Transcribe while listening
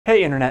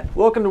Hey Internet,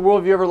 welcome to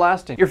Worldview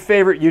Everlasting, your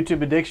favorite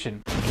YouTube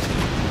addiction.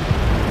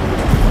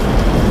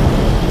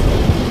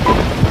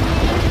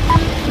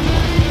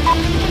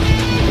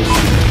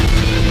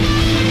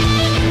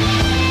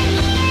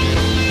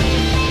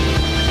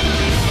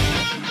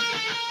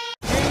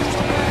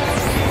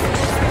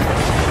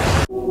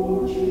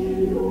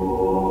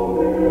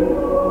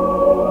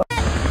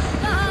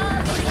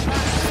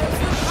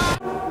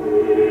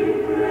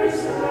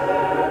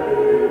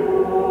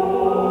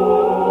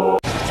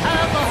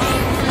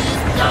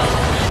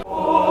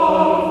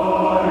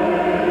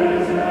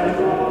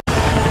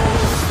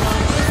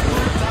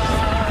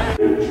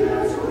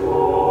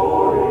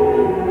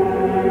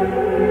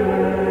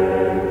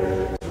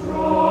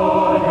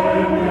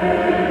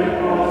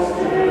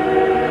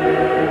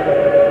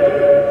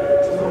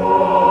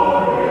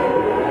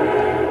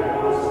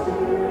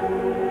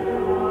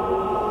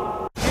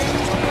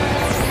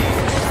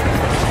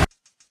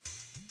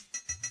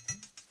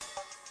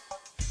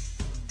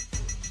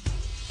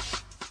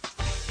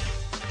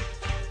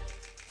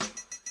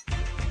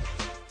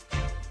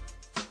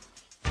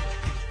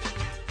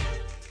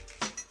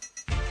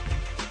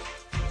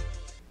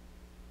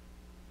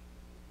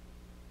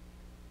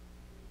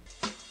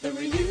 The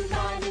renewed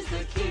mind is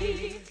the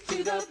key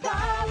to the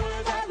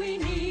power that we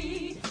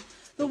need.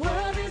 The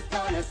world is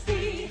gonna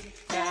see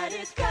that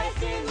it's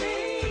Christ in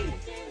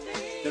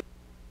me.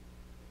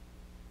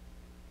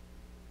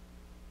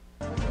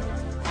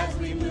 As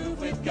we move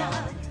with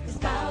God, His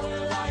power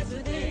lies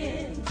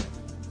within,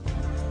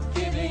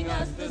 giving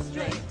us the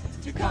strength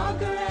to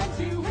conquer and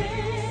to win.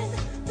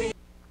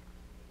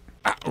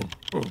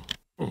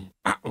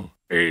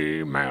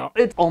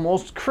 It's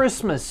almost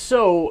Christmas,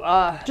 so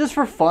just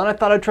for fun, I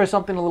thought I'd try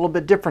something a little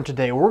bit different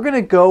today. We're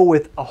gonna go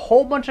with a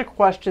whole bunch of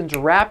questions,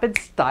 rapid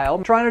style.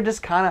 I'm trying to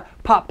just kind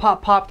of pop.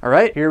 All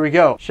right, here we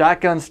go.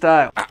 Shotgun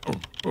style.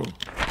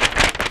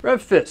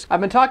 Revfisk.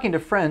 I've been talking to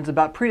friends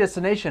about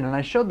predestination and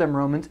I showed them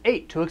Romans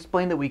 8 to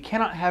explain that we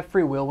cannot have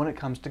free will when it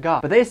comes to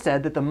God. But they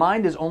said that the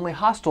mind is only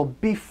hostile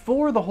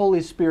before the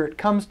Holy Spirit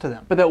comes to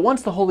them. But that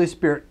once the Holy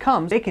Spirit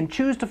comes, they can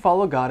choose to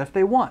follow God if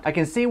they want. I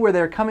can see where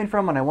they're coming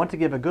from and I want to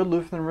give a good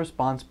Lutheran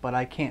response, but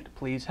I can't.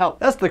 Please help.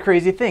 That's the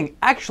crazy thing.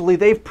 Actually,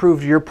 they've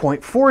proved your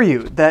point for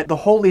you, that the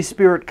Holy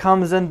Spirit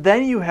comes and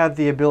then you have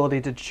the ability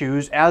to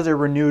choose as a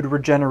renewed,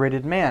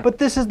 regenerated man. But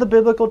this is the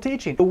biblical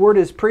teaching. The word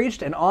is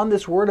preached, and on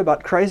this word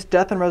about Christ's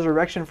death and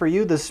resurrection for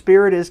you, the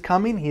Spirit is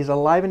coming. He's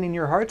enlivening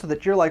your heart so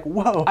that you're like,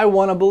 whoa, I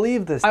want to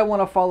believe this. I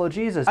want to follow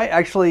Jesus. I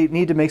actually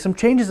need to make some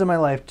changes in my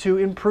life to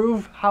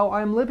improve how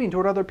I'm living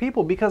toward other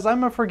people because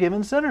I'm a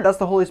forgiven sinner. That's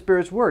the Holy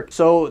Spirit's work.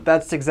 So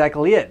that's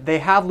exactly it. They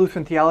have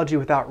Lutheran theology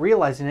without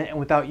realizing it and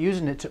without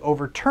using it to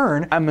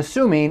overturn, I'm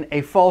assuming,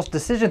 a false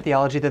decision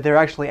theology that they're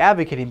actually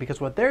advocating, because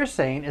what they're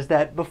saying is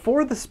that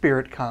before the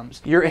Spirit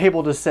comes, you're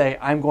able to say,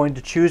 I'm going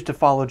to choose to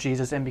follow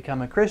Jesus and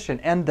become a Christian,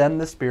 and then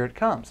the Spirit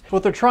comes.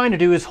 What they're trying to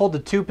do is hold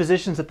the two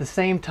positions at the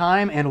same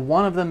time, and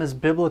one of them is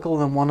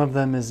biblical and one of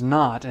them is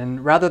not.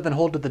 And rather than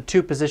hold to the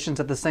two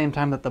positions at the same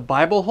time that the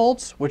Bible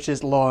holds, which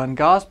is law and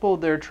gospel,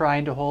 they're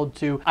trying to hold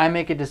to, I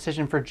make a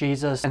decision for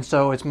Jesus, and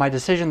so it's my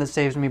decision that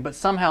saves me, but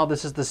somehow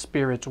this is the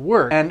Spirit's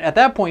work. And at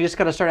that point, you just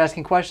got to start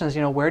asking questions,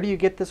 you know, where do you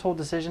get this whole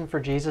decision for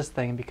Jesus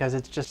thing? Because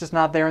it's just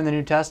not there in the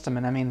New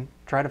Testament. I mean,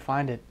 try to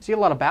find it. See a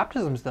lot of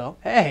baptisms though.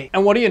 Hey,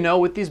 and what do you know,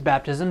 with these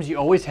baptisms, you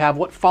always have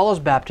what follows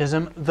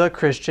baptism, the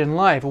Christian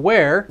life,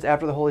 where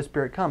after the Holy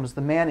Spirit comes,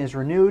 the man is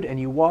renewed and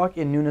you walk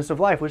in newness of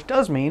life, which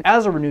does mean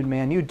as a renewed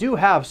man, you do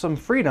have some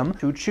freedom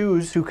to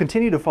choose to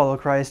continue to follow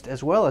Christ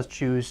as well as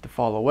choose to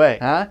fall away.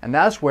 Huh? And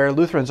that's where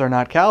Lutherans are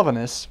not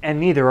Calvinists, and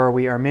neither are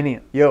we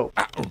Arminians. Yo.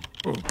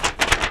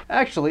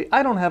 Actually,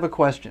 I don't have a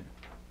question.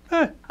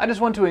 I just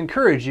want to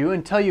encourage you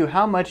and tell you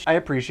how much I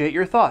appreciate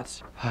your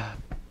thoughts.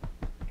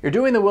 You're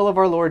doing the will of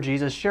our Lord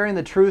Jesus, sharing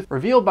the truth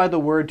revealed by the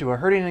Word to a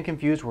hurting and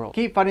confused world.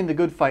 Keep fighting the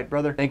good fight,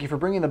 brother. Thank you for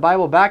bringing the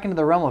Bible back into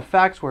the realm of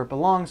facts where it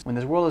belongs when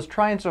this world is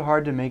trying so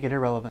hard to make it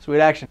irrelevant.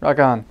 Sweet action. Rock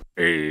on.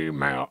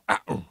 Amen.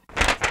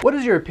 What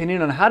is your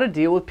opinion on how to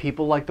deal with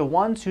people like the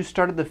ones who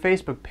started the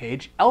Facebook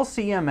page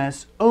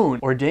LCMS Own,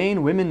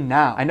 Ordain Women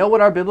Now? I know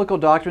what our biblical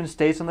doctrine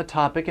states on the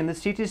topic, and the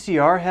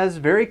CTCR has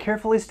very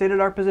carefully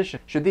stated our position.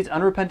 Should these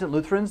unrepentant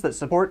Lutherans that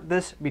support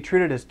this be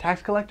treated as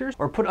tax collectors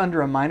or put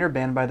under a minor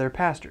ban by their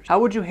pastors?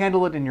 How would you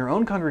handle it in your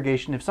own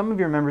congregation if some of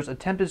your members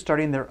attempted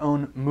starting their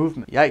own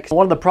movement? Yikes.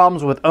 One of the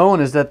problems with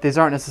Own is that these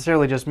aren't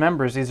necessarily just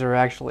members, these are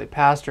actually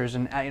pastors,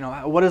 and you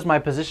know, what is my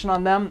position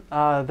on them?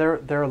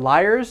 They're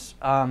liars,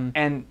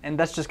 and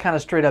that's just kind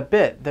of straight up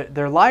bit.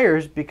 They're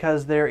liars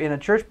because they're in a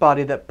church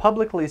body that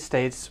publicly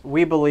states,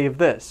 we believe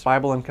this,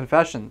 Bible and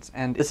confessions.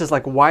 And this is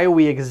like why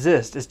we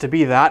exist, is to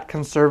be that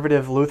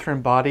conservative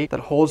Lutheran body that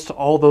holds to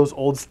all those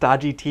old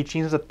stodgy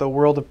teachings that the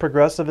world of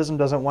progressivism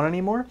doesn't want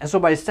anymore. And so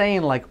by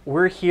saying like,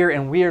 we're here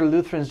and we are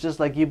Lutherans just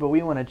like you, but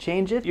we want to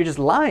change it, you're just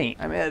lying.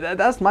 I mean,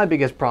 that's my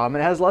biggest problem.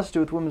 It has less to do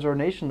with women's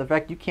ordination. The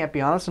fact you can't be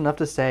honest enough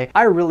to say,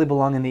 I really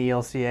belong in the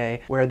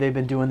ELCA, where they've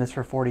been doing this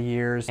for 40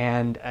 years,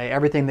 and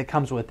everything that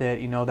comes with it,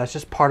 you know, that's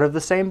just part of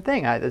the same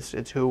thing.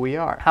 It's who we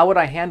are. How would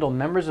I handle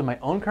members of my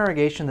own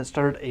congregation that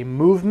started a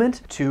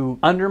movement to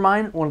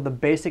undermine one of the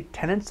basic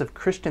tenets of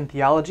Christian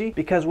theology?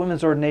 Because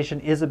women's ordination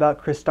is about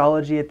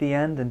Christology at the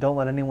end, and don't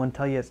let anyone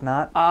tell you it's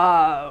not.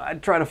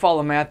 I'd try to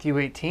follow Matthew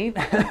 18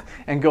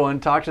 and go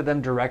and talk to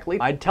them directly.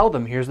 I'd tell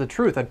them, here's the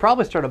truth. I'd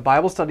probably start a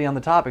Bible study on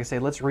the topic, say,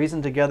 let's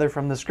reason together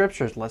from the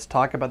scriptures. Let's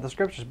talk about the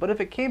scriptures. But if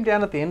it came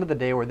down at the end of the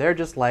day where they're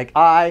just like,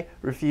 I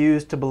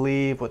refuse to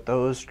believe what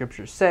those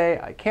scriptures say,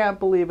 I can't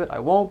believe it, I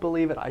won't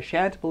believe it, I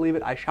shan't believe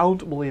it, I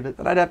shan't believe it,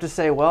 then I'd have to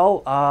say,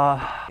 well,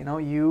 you know,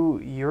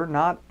 you're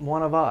not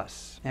one of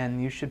us,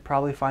 and you should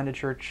probably find a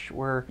church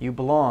where you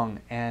belong,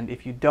 and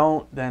if you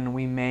don't, then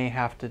we may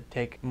have to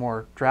take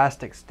more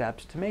drastic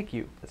steps to make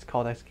you. It's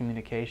called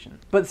excommunication.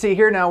 But see,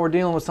 here now we're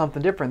dealing with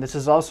something different. This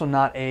is also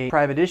not a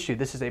private issue.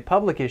 This is a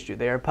public issue.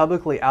 They are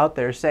publicly out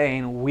there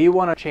saying, we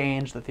want to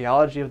change the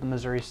theology of the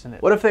Missouri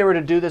Synod. What if they were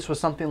to do this with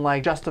something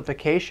like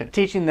justification,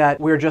 teaching that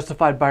we're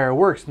justified by our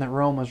works and that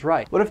Rome was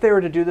right? What if they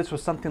were to do this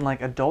with something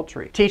like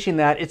adultery, teaching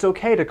that it's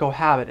okay to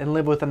cohabit and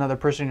live with another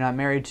person you're not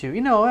married to,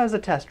 you know, as a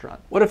test run?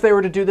 What if they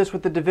were to do this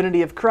with the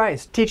divinity of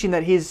Christ, teaching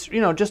that he's,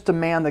 you know, just a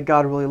man that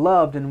God really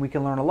loved and we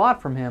can learn a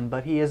lot from him,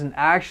 but he isn't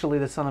actually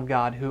the Son of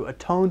God who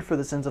atoned for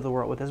the sins of the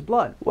world with his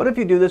blood? What if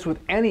you do this with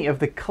any of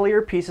the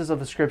clear pieces of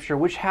the scripture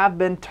which have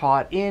been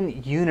taught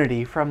in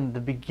unity from the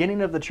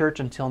beginning of the church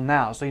until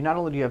now? So you not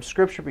only do you have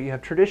scripture, but you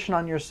have tradition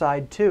on your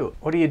side too.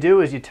 What you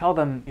do is you tell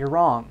them you're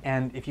wrong,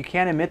 and if you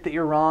can't admit that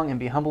you're wrong and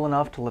be humble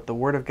enough to let the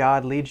Word of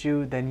God lead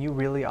you, then you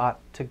really ought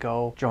to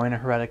go join a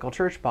heretical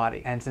church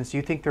body. And since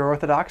you think they're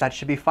orthodox, that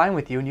should be fine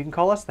with you, and you can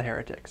call us the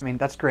heretics. I mean,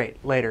 that's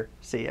great. Later.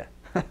 See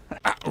ya.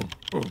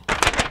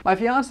 My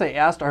fiance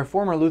asked our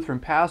former Lutheran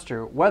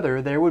pastor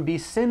whether there would be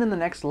sin in the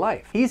next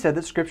life. He said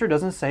that scripture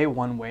doesn't say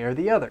one way or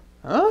the other.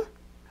 Huh?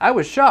 I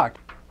was shocked.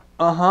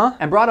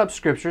 And brought up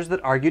scriptures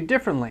that argued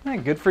differently.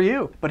 Good for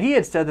you. But he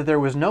had said that there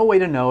was no way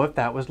to know if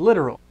that was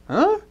literal.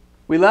 Huh?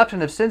 We left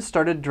and have since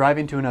started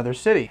driving to another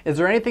city. Is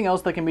there anything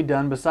else that can be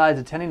done besides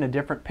attending a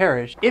different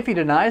parish? If he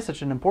denies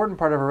such an important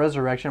part of a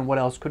resurrection, what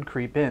else could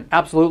creep in?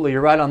 Absolutely, you're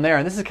right on there.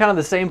 And this is kind of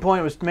the same point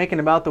I was making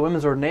about the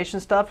women's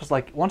ordination stuff. It's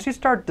like, once you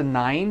start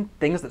denying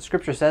things that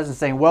scripture says and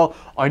saying, well,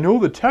 I know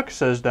the text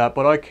says that,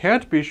 but I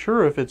can't be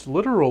sure if it's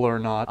literal or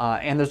not.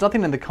 And there's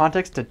nothing in the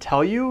context to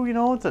tell you, you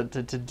know, to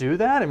do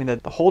that. I mean,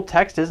 the whole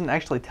text isn't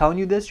actually telling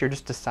you this. You're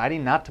just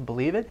deciding not to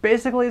believe it.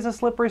 Basically, it's a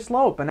slippery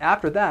slope. And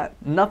after that,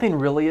 nothing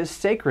really is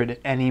sacred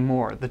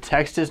anymore. The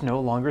text is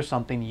no longer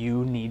something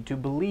you need to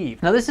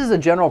believe. Now, this is a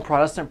general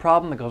Protestant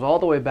problem that goes all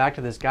the way back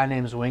to this guy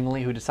named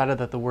Zwingli, who decided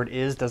that the word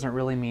is doesn't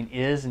really mean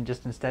is and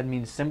just instead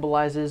means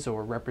symbolizes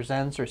or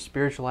represents or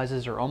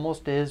spiritualizes or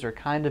almost is or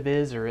kind of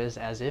is or is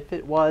as if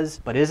it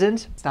was, but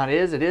isn't. It's not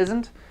is, it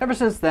isn't. Ever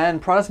since then,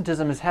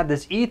 Protestantism has had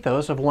this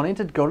ethos of wanting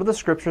to go to the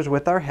scriptures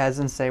with our heads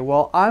and say,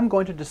 well, I'm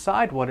going to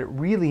decide what it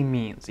really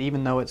means,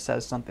 even though it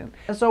says something.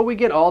 And so we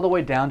get all the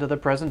way down to the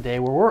present day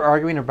where we're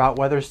arguing about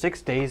whether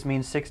 6 days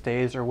means 6 days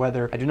or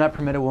whether I do not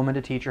permit a woman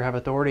to teach or have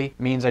authority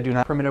means I do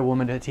not permit a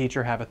woman to teach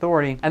or have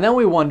authority. And then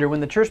we wonder when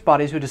the church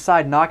bodies who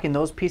decide knocking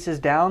those pieces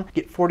down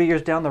get 40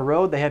 years down the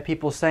road, they have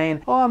people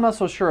saying, oh, I'm not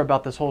so sure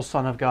about this whole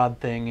Son of God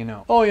thing, you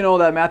know. Oh, you know,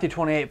 that Matthew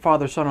 28,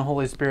 Father, Son, and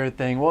Holy Spirit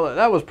thing, well,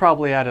 that was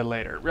probably added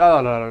later.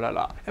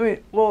 I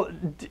mean, well,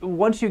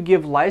 once you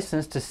give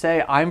license to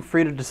say I'm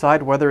free to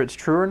decide whether it's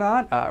true or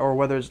not, or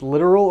whether it's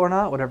literal or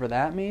not, whatever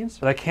that means,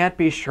 but I can't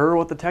be sure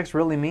what the text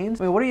really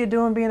means, I mean, what are you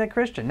doing being a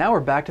Christian? Now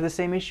we're back to the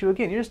same issue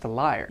again. You're just a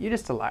liar. You're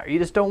just a liar. You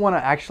just don't want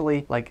to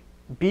actually, like,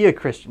 be a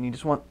Christian. You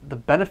just want the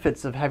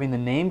benefits of having the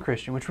name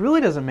Christian, which really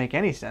doesn't make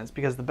any sense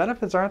because the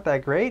benefits aren't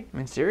that great. I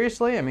mean,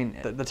 seriously? I mean,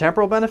 the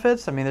temporal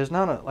benefits? I mean, there's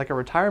not like a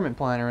retirement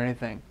plan or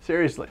anything.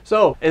 Seriously.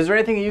 So, is there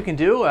anything you can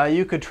do?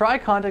 You could try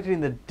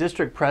contacting the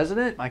district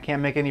president. I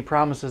can't make any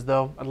promises,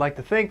 though. I'd like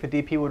to think the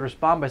DP would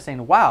respond by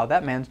saying, wow,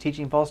 that man's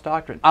teaching false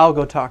doctrine. I'll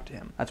go talk to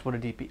him. That's what a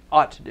DP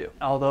ought to do.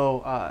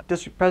 Although,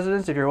 district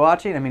presidents, if you're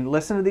watching, I mean,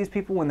 listen to these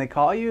people when they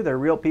call you. They're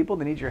real people.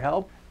 They need your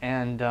help.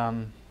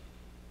 And,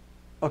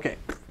 okay.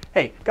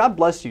 Hey, God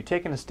bless you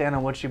taking a stand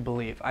on what you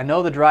believe. I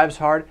know the drive's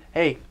hard.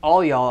 Hey,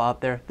 all y'all out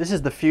there, this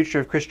is the future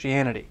of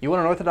Christianity. You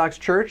want an Orthodox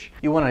church?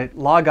 You want a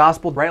law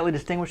gospel, rightly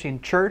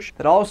distinguishing church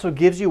that also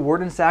gives you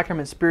word and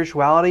sacrament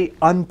spirituality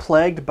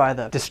unplagued by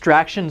the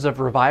distractions of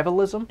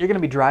revivalism? You're going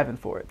to be driving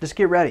for it. Just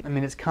get ready. I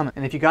mean, it's coming.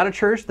 And if you got a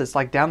church that's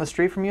like down the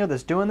street from you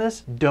that's doing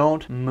this,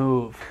 don't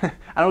move.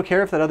 I don't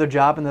care if that other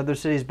job in the other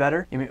city is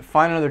better. You mean,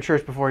 find another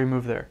church before you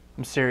move there.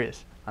 I'm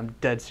serious. I'm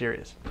dead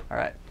serious. All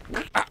right.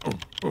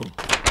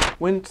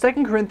 When 2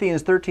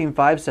 Corinthians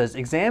 13:5 says,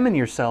 examine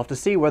yourself to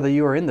see whether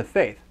you are in the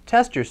faith,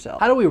 Test yourself.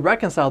 How do we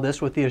reconcile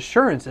this with the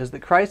assurances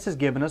that Christ has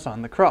given us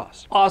on the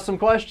cross? Awesome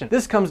question.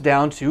 This comes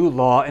down to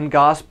law and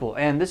gospel,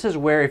 and this is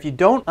where if you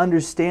don't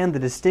understand the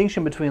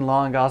distinction between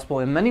law and gospel,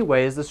 in many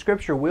ways the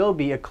scripture will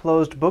be a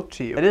closed book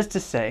to you. That is to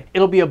say,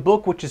 it'll be a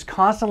book which is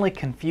constantly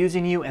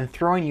confusing you and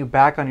throwing you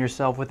back on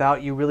yourself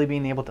without you really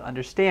being able to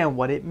understand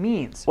what it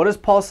means. What does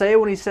Paul say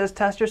when he says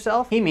test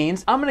yourself? He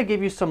means, I'm going to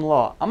give you some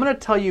law. I'm going to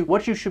tell you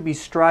what you should be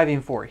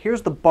striving for.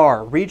 Here's the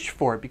bar. Reach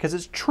for it because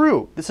it's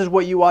true. This is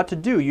what you ought to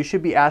do. You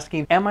should be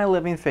asking, am I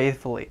living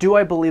faithfully? Do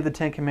I believe the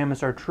Ten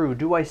Commandments are true?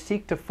 Do I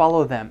seek to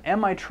follow them?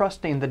 Am I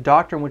trusting the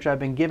doctrine which I've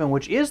been given,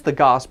 which is the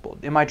gospel?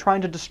 Am I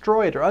trying to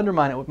destroy it or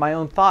undermine it with my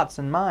own thoughts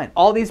and mind?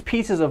 All these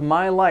pieces of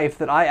my life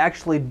that I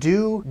actually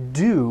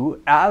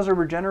do as a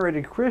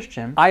regenerated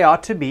Christian, I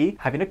ought to be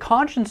having a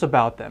conscience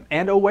about them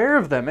and aware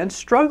of them and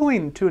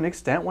struggling to an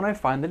extent when I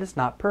find that it's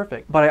not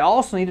perfect. But I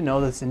also need to know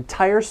that this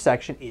entire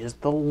section is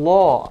the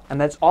law, and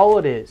that's all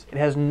it is. It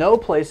has no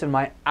place in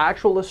my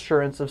actual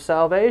assurance of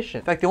salvation.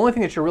 In fact, the only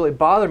thing that should really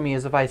bother me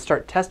is if I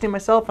start testing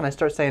myself and I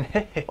start saying,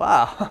 hey,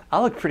 wow,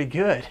 I look pretty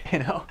good,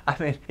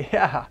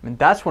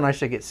 that's when I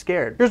should get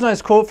scared. Here's a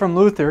nice quote from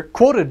Luther,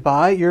 quoted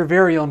by your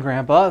very own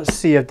grandpa,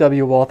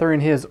 C.F.W. Walther, in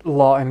his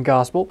Law and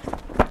Gospel.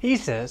 He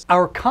says,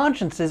 our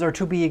consciences are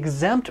to be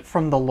exempt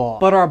from the law,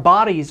 but our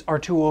bodies are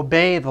to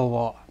obey the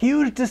law.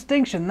 Huge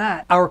distinction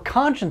that. Our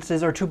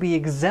consciences are to be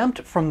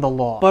exempt from the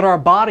law, but our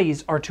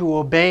bodies are to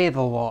obey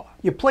the law.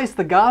 You place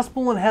the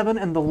gospel in heaven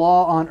and the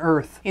law on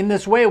earth. In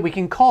this way, we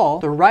can call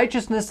the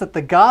righteousness that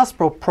the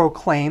gospel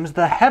proclaims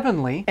the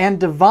heavenly and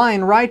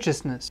divine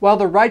righteousness, while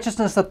the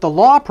righteousness that the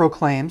law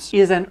proclaims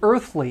is an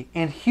earthly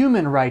and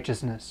human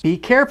righteousness. Be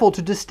careful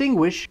to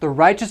distinguish the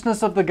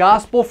righteousness of the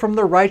gospel from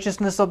the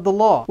righteousness of the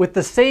law, with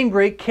the same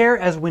great care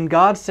as when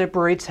God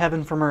separates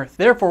heaven from earth.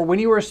 Therefore, when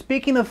you are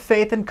speaking of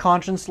faith and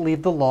conscience,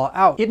 leave the law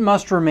out. It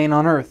must remain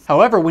on earth.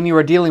 However, when you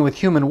are dealing with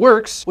human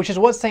works, which is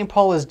what St.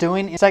 Paul is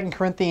doing in 2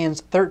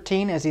 Corinthians 13,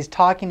 as he's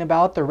talking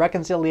about the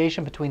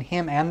reconciliation between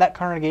him and that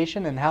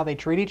congregation and how they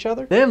treat each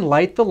other, then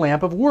light the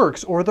lamp of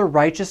works, or the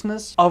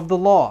righteousness of the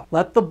law.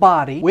 Let the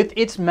body with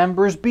its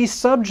members be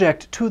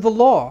subject to the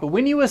law. But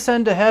when you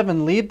ascend to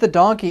heaven, leave the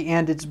donkey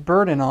and its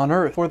burden on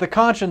earth, for the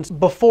conscience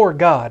before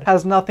God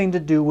has nothing to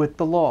do with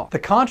the law. The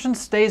conscience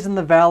stays in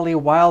the valley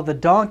while the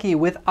donkey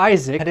with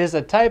Isaac, that is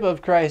a type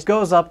of Christ,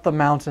 goes up the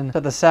mountain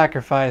to the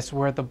sacrifice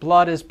where the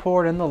blood is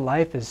poured and the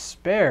life is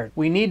spared.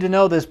 We need to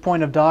know this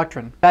point of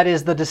doctrine. That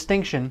is the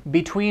distinction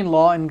between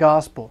law and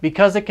gospel,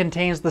 because it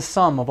contains the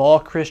sum of all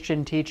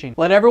Christian teaching.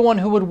 Let everyone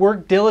who would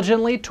work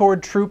diligently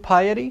toward true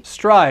piety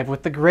strive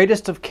with the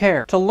greatest of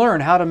care to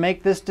learn how to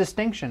make this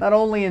distinction, not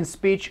only in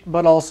speech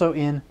but also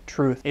in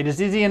truth. It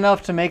is easy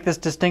enough to make this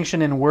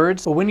distinction in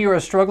words, but when you are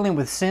struggling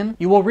with sin,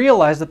 you will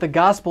realize that the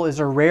gospel is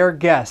a rare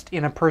guest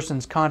in a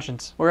person's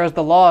conscience, whereas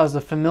the law is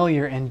a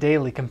familiar and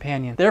daily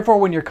companion. Therefore,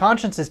 when your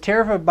conscience is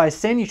terrified by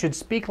sin, you should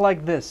speak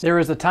like this: there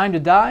is a time to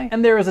die,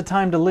 and there is a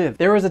time to live.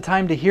 There is a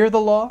time to hear the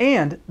law,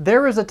 and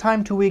there is a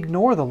time to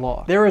ignore the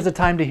law. There is a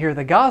time to hear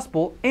the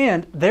gospel,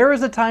 and there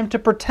is a time to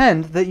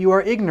pretend that you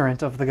are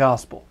ignorant of the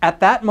gospel. At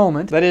that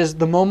moment, that is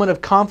the moment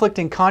of conflict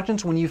in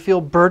conscience when you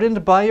feel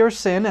burdened by your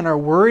sin and are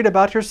worried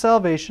about your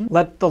salvation,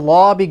 let the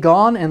law be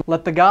gone and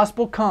let the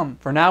gospel come.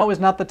 For now is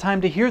not the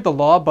time to hear the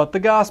law, but the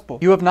gospel.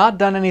 You have not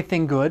done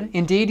anything good.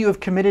 Indeed, you have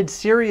committed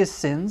serious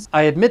sins.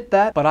 I admit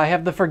that, but I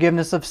have the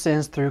forgiveness of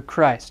sins through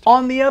Christ.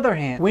 On the other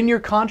hand, when your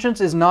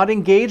conscience is not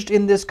engaged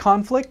in this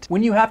conflict,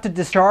 when you have to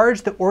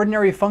discharge the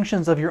ordinary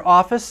functions of your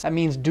office, that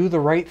means do the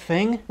right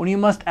thing, when you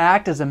must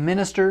act as a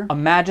minister, a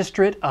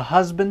magistrate, a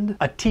husband,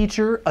 a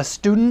teacher, a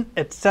student,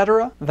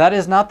 etc., that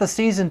is not the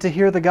season to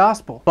hear the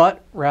gospel,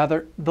 but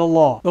rather the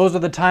law. Those are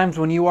the times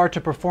when you are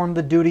to perform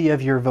the duty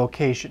of your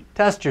vocation.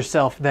 Test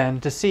yourself then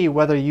to see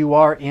whether you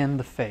are in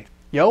the faith.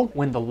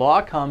 When the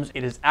law comes,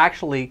 it is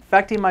actually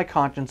affecting my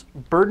conscience,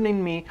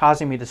 burdening me,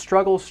 causing me to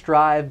struggle,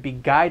 strive, be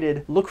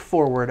guided, look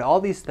forward, all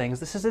these things.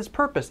 This is its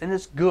purpose, and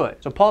it's good.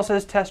 So Paul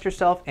says test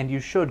yourself, and you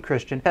should,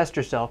 Christian. Test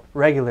yourself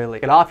regularly.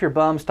 Get off your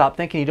bum. Stop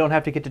thinking you don't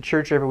have to get to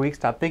church every week.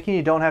 Stop thinking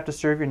you don't have to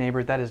serve your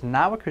neighbor. That is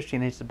not what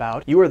Christianity is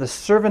about. You are the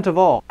servant of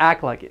all.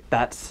 Act like it.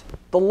 That's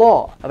the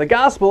law. Now, the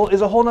gospel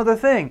is a whole other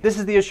thing. This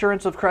is the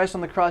assurance of Christ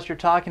on the cross you're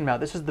talking about.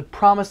 This is the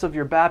promise of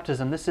your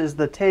baptism. This is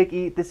the take,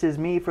 eat, this is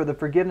me for the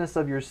forgiveness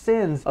of your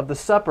sins, of the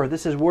supper.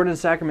 This is word and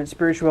sacrament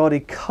spirituality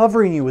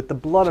covering you with the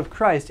blood of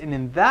Christ. And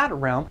in that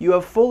realm, you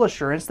have full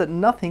assurance that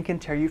nothing can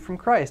tear you from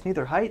Christ.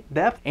 Neither height,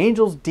 depth,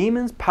 angels,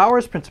 demons,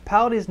 powers,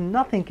 principalities,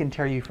 nothing can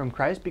tear you from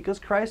Christ, because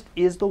Christ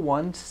is the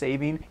one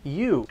saving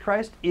you.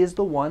 Christ is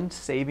the one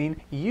saving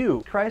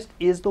you. Christ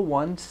is the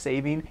one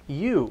saving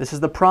you. This is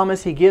the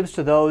promise he gives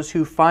to those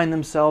who find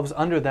themselves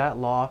under that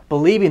law,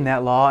 believing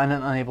that law, and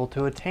unable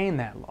to attain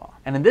that law.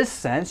 And in this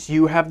sense,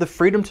 you have the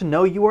freedom to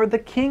know you are the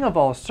king of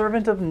all,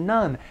 servant of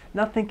none.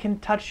 Nothing can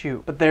touch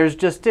you. But there's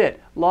just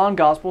it. Law and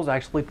gospel is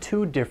actually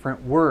two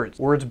different words.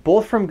 Words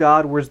both from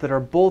God, words that are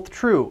both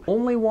true.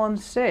 Only one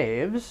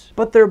saves,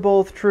 but they're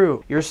both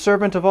true. You're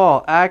servant of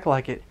all, act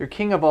like it. You're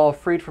king of all,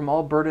 freed from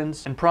all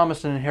burdens, and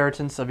promised an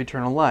inheritance of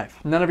eternal life.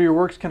 None of your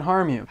works can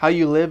harm you. How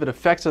you live, it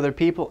affects other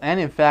people, and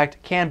in fact,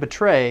 can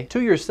betray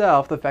to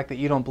yourself the fact that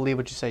you don't believe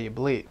what you say you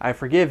believe. I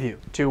forgive you.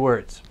 2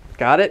 words.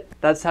 Got it?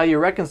 That's how you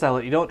reconcile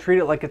it. You don't treat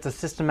it like it's a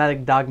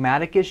systematic,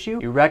 dogmatic issue.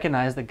 You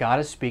recognize that God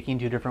is speaking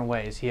 2 different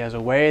ways. He has a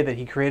way that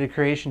He created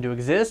creation to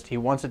exist. He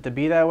wants it to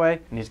be that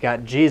way. And He's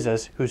got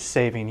Jesus who's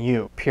saving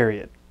you.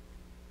 Period.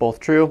 Both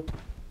true.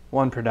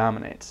 One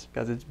predominates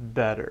because it's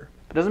better.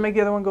 But doesn't make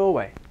the other one go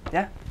away.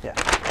 Yeah? Yeah.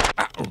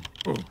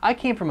 I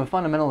came from a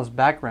fundamentalist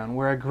background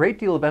where a great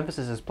deal of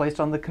emphasis is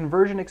placed on the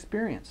conversion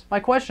experience. My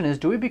question is,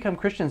 do we become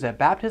Christians at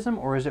baptism,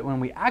 or is it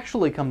when we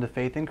actually come to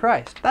faith in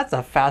Christ? That's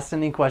a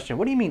fascinating question.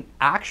 What do you mean,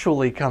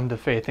 actually come to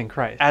faith in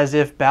Christ? As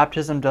if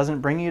baptism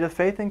doesn't bring you to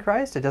faith in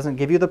Christ? It doesn't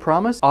give you the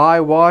promise, I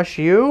wash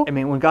you? I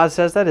mean, when God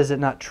says that, is it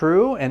not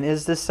true? And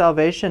is this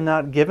salvation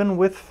not given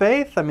with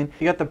faith? I mean,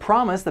 you got the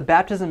promise that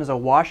baptism is a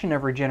washing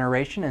of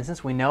regeneration, and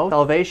since we know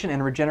salvation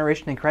and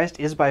regeneration in Christ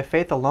is by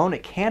faith alone,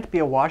 it can't be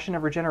a washing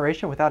of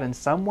regeneration without in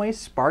some way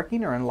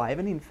sparking or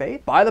enlivening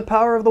faith by the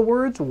power of the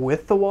words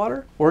with the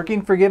water, working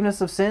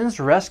forgiveness of sins,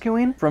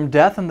 rescuing from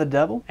death and the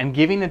devil, and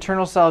giving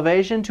eternal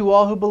salvation to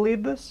all who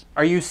believe this?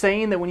 Are you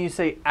saying that when you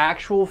say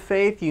actual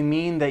faith, you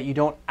mean that you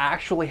don't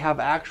actually have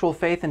actual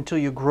faith until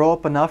you grow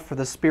up enough for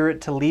the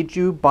Spirit to lead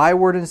you by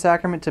word and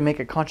sacrament to make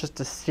a conscious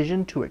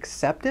decision to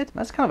accept it?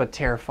 That's kind of a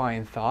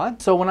terrifying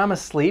thought. So when I'm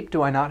asleep,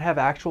 do I not have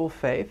actual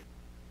faith?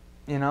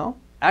 You know?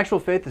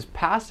 Actual faith is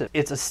passive.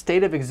 It's a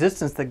state of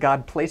existence that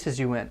God places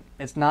you in.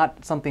 It's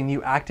not something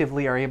you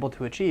actively are able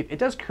to achieve. It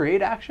does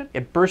create action.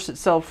 It bursts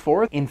itself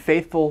forth in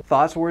faithful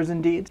thoughts, words,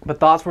 and deeds. But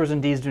thoughts, words,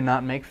 and deeds do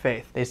not make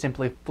faith. They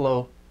simply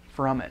flow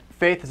from it.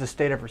 Faith is a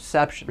state of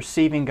reception,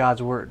 receiving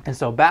God's word. And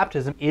so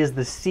baptism is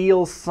the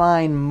seal,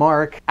 sign,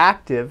 mark,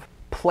 active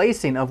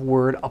placing of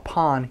word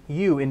upon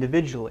you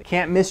individually.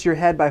 Can't miss your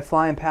head by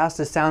flying past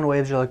the sound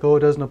waves. You're like, oh,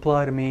 it doesn't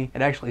apply to me.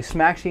 It actually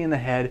smacks you in the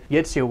head,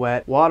 gets you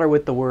wet, water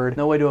with the word,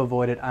 no way to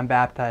avoid it. I'm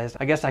baptized.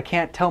 I guess I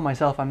can't tell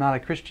myself I'm not a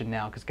Christian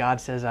now because God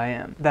says I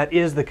am. That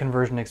is the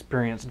conversion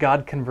experience.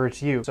 God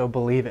converts you, so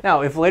believe it.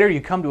 Now, if later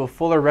you come to a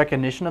fuller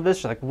recognition of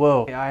this, you're like,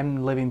 whoa,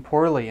 I'm living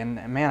poorly and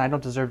man, I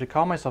don't deserve to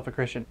call myself a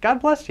Christian. God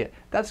bless you.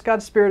 That's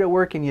God's Spirit at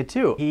work in you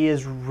too. He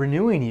is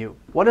renewing you.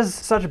 What does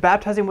such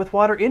baptizing with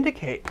water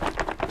indicate?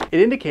 It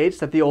indicates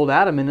that the old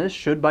Adam in us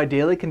should by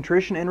daily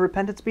contrition and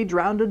repentance be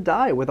drowned and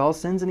die with all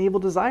sins and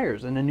evil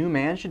desires, and a new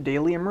man should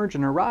daily emerge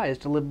and arise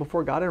to live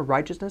before God in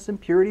righteousness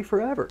and purity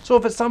forever. So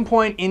if at some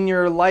point in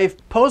your life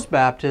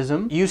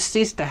post-baptism, you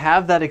cease to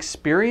have that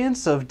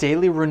experience of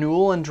daily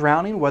renewal and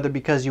drowning, whether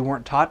because you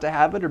weren't taught to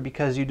have it or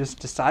because you just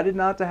decided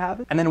not to have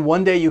it, and then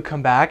one day you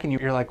come back and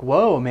you're like,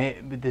 whoa,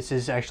 man, this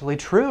is actually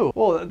true.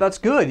 Well, that's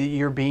good.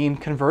 You're being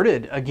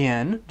converted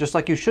again, just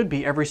like you should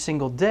be every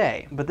single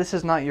day. But this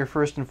is not your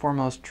first and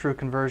foremost true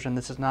conversion.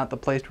 This is not the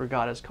place where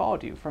God has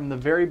called you. From the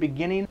very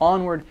beginning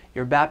onward,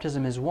 your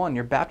baptism is one.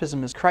 Your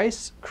baptism is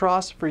Christ's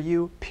cross for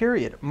you,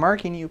 period.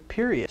 Marking you,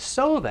 period.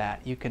 So that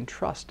you can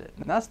trust it.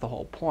 And that's the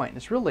whole point.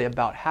 It's really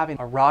about having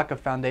a rock of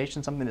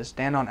foundation, something to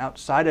stand on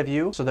outside of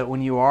you, so that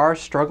when you are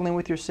struggling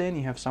with your sin,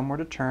 you have somewhere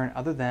to turn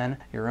other than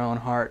your own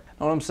heart.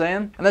 Know what I'm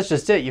saying? And that's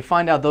just it. You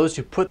find out those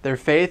who put their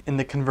faith in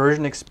the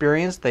conversion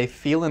experience they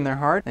feel in their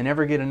heart, they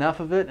never get enough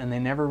of it, and they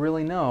never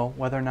really know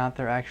whether or not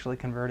they're actually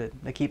converted.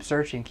 They keep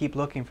searching, keep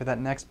looking for that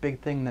next big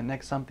thing, that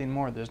next something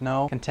more. There's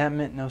no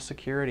contentment, no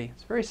security.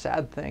 It's a very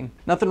sad thing.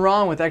 Nothing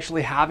wrong with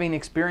actually having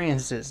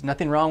experiences.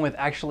 Nothing wrong with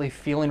actually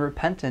feeling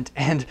repentant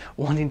and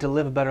wanting to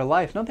live a better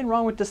life. Nothing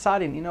wrong with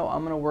deciding, you know,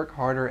 I'm going to work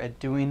harder at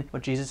doing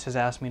what Jesus has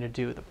asked me to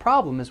do. The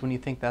problem is when you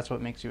think that's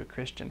what makes you a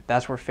Christian.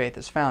 That's where faith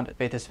is founded.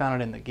 Faith is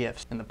founded in the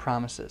gifts, in the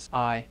promises.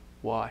 I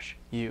wash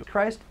you.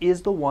 Christ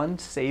is the one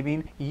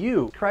saving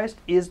you. Christ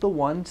is the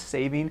one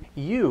saving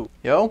you.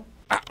 Yo?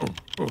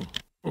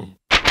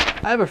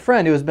 I have a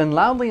friend who has been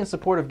loudly in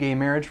support of gay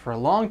marriage for a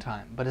long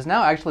time, but is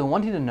now actually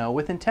wanting to know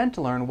with intent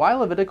to learn why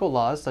Levitical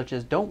laws such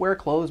as don't wear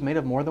clothes made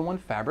of more than one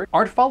fabric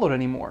aren't followed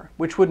anymore,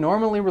 which would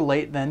normally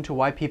relate then to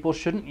why people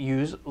shouldn't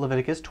use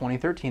Leviticus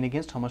 20:13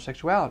 against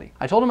homosexuality.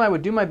 I told him I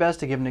would do my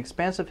best to give an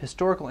expansive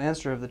historical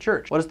answer of the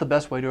church. What is the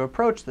best way to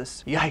approach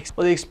this? Yikes.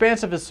 Well, the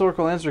expansive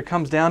historical answer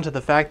comes down to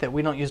the fact that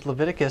we don't use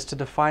Leviticus to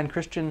define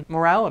Christian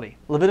morality.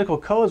 Levitical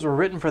codes were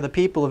written for the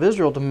people of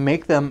Israel to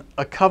make them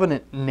a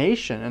covenant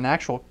nation, an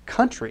actual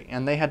country.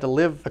 and they had to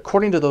live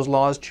according to those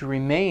laws to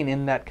remain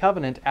in that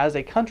covenant as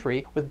a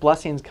country with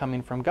blessings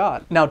coming from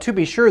God. Now, to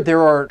be sure,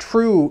 there are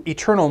true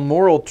eternal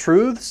moral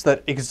truths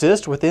that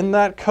exist within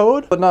that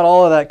code, but not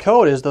all of that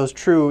code is those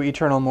true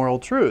eternal moral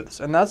truths,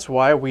 and that's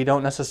why we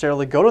don't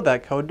necessarily go to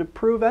that code to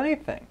prove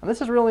anything. And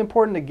this is really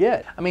important to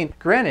get. I mean,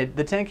 granted,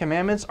 the Ten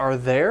Commandments are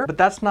there, but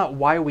that's not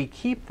why we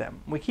keep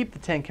them. We keep the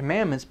Ten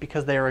Commandments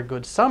because they are a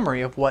good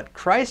summary of what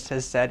Christ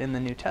has said in the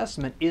New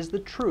Testament is the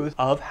truth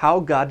of how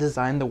God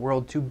designed the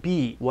world to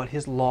be, what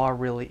his law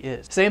really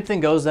is. Same thing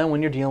goes then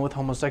when you're dealing with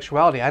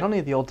homosexuality. I don't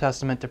need the Old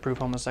Testament to prove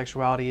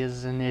homosexuality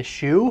is an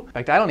issue. In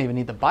fact, I don't even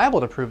need the Bible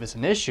to prove it's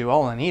an issue.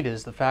 All I need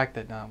is the fact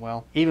that,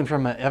 well, even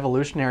from an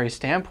evolutionary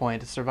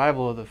standpoint, it's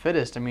survival of the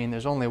fittest. I mean,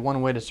 there's only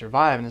one way to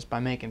survive, and it's by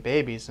making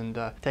babies, and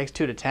it takes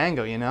two to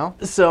tango, you know?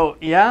 So,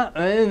 yeah,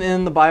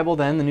 in the Bible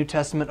then, the New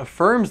Testament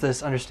affirms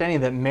this understanding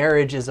that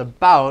marriage is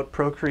about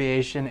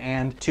procreation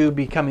and two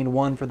becoming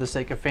one for the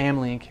sake of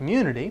family and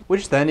community,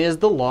 which then is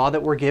the law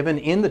that we're given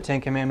in the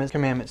Ten Commandments.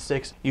 Commandment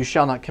 6, you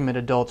shall not commit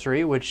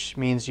adultery, which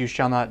means you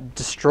shall not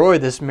destroy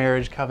this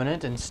marriage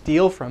covenant and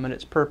steal from it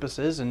its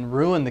purposes and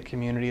ruin the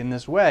community in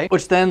this way,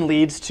 which then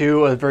leads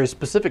to a very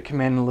specific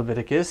command in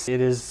Leviticus.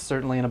 It is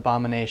certainly an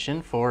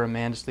abomination for a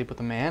man to sleep with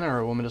a man or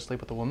a woman to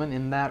sleep with a woman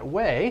in that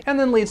way, and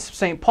then leads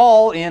St.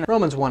 Paul in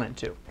Romans 1 and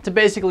 2 to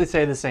basically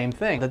say the same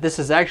thing, that this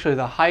is actually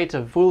the height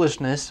of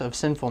foolishness of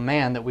sinful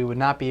man, that we would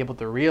not be able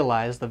to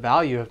realize the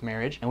value of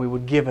marriage, and we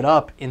would give it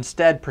up,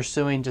 instead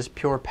pursuing just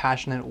pure,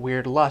 passionate,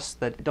 weird lusts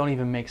that don't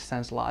even make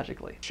sense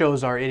logically.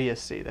 Shows our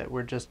idiocy, that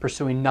we're just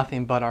pursuing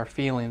nothing but our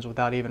feelings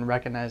without even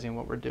recognizing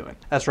what we're doing.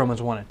 That's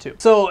Romans 1 and 2.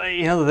 So,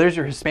 you know, there's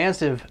your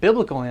expansive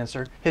biblical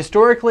answer.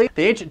 Historically,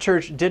 the ancient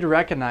church did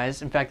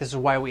recognize, in fact, this is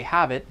why we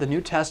have it, the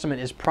New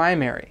Testament is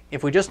primary.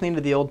 If we just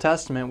needed the Old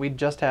Testament, we'd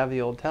just have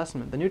the Old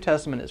Testament. The New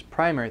Testament is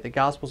primary. The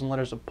Gospels and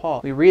letters of Paul.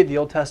 We read the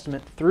Old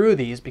Testament through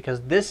these because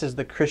this is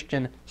the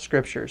Christian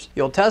scriptures.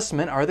 The Old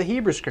Testament are the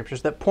Hebrew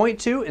scriptures that point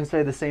to and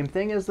say the same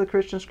thing as the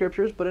Christian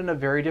scriptures, but in a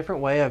very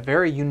different way, a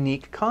very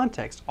unique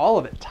context. All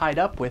of it tied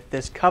up with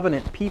this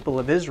covenant people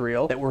of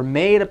Israel that were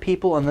made a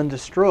people and then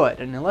destroyed.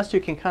 And unless you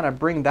can kind of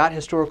bring that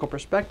historical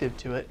perspective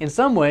to it, in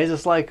some ways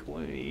it's like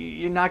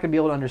you're not going to be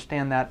able to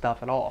understand that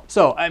stuff at all.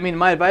 So, I mean,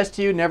 my advice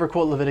to you, never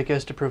quote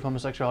Leviticus to prove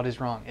homosexuality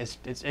is wrong.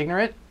 It's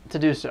ignorant to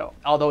do so.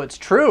 Although it's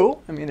true,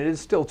 I mean, it is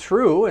still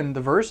true, and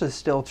the verse is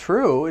still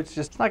true, it's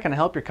not going to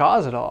help your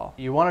cause at all.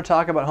 You want to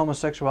talk about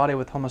homosexuality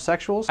with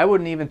homosexuals? I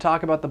wouldn't even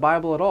talk about the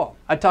Bible at all.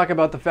 I'd talk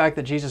about the fact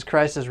that Jesus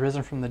Christ has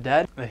risen from the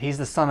dead, that he's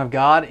the Son of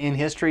God in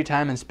history,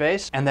 time, and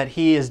space, and that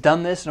he has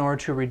done this in order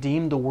to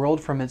redeem the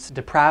world from its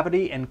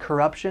depravity and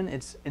corruption,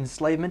 its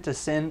enslavement to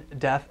sin,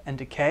 death, and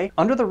decay,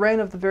 under the reign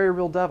of the very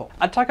real devil.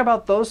 I'd talk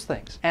about those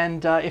things.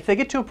 And if they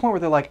get to a point where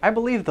they're like, I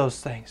believe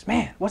those things,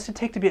 man, what's it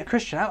take to be a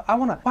Christian? I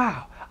want to,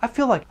 wow. I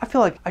feel like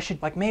I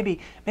should, like, maybe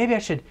I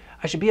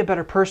should be a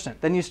better person.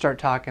 Then you start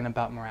talking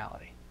about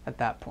morality at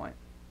that point.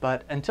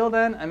 But until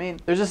then, I mean,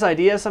 there's this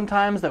idea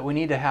sometimes that we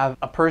need to have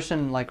a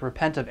person like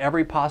repent of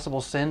every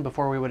possible sin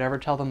before we would ever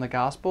tell them the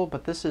gospel,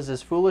 but this is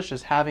as foolish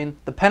as having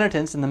the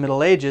penitents in the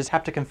Middle Ages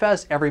have to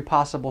confess every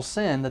possible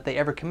sin that they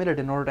ever committed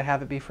in order to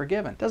have it be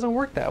forgiven. It doesn't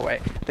work that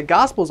way. The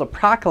gospel is a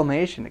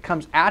proclamation. It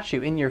comes at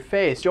you in your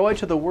face. Joy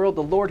to the world,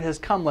 the Lord has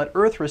come. Let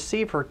earth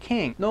receive her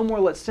King. No more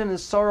let sin and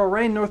sorrow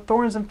reign, nor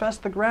thorns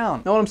infest the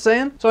ground. Know what I'm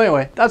saying? So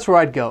anyway, that's where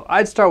I'd go.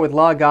 I'd start with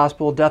law,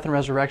 gospel, death and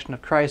resurrection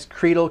of Christ,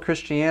 creedal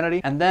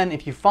Christianity, and then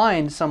if you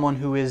find someone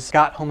who has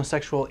got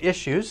homosexual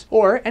issues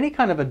or any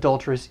kind of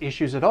adulterous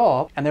issues at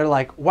all, and they're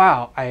like,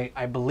 wow,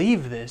 I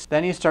believe this,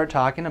 then you start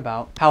talking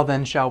about how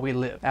then shall we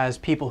live as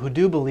people who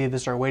do believe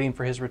this are waiting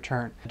for his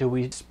return. Do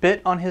we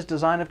spit on his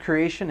design of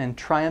creation and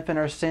triumph in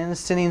our sins,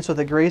 sinning so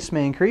that grace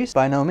may increase?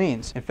 By no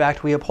means. In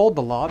fact, we uphold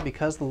the law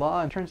because the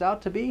law turns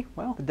out to be,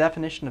 well, the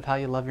definition of how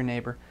you love your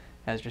neighbor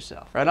as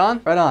yourself. Right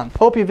on? Right on.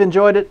 Hope you've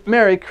enjoyed it.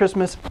 Merry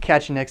Christmas.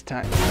 Catch you next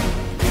time.